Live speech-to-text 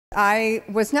I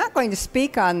was not going to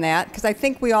speak on that because I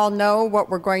think we all know what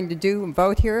we're going to do and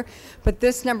vote here, but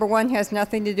this number one has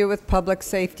nothing to do with public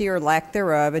safety or lack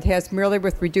thereof. It has merely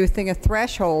with reducing a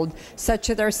threshold such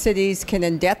that our cities can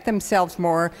indebt themselves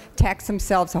more, tax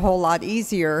themselves a whole lot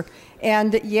easier.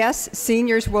 And yes,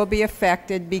 seniors will be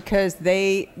affected because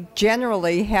they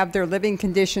generally have their living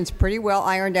conditions pretty well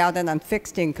ironed out and on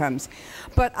fixed incomes.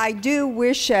 But I do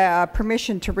wish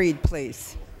permission to read,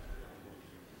 please.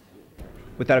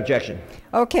 Without objection.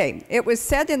 Okay, it was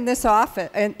said in this office,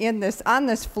 on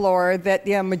this floor, that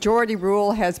the majority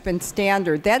rule has been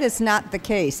standard. That is not the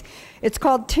case. It's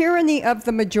called tyranny of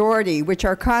the majority, which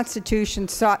our Constitution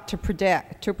sought to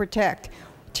protect.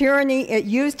 Tyranny,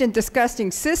 used in discussing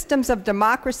systems of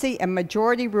democracy and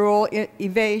majority rule,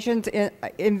 envisions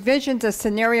a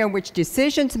scenario in which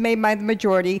decisions made by the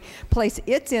majority place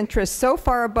its interests so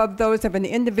far above those of an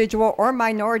individual or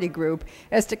minority group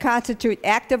as to constitute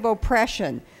active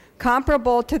oppression,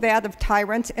 comparable to that of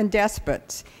tyrants and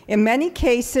despots. In many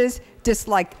cases,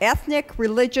 disliked ethnic,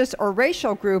 religious, or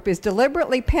racial group is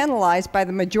deliberately penalized by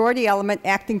the majority element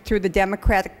acting through the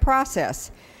democratic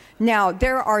process. Now,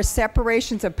 there are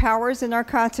separations of powers in our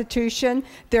Constitution.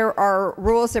 There are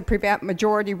rules that prevent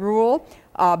majority rule,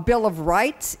 Bill of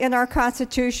Rights in our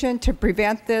Constitution to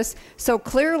prevent this. So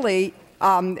clearly,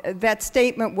 that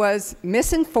statement was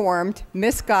misinformed,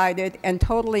 misguided, and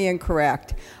totally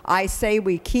incorrect. I say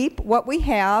we keep what we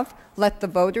have, let the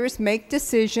voters make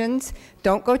decisions,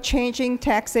 don't go changing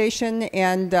taxation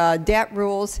and debt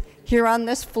rules here on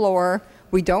this floor.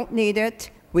 We don't need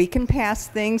it. We can pass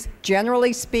things.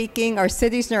 Generally speaking, our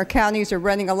cities and our counties are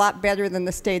running a lot better than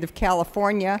the state of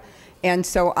California, and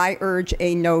so I urge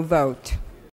a no vote.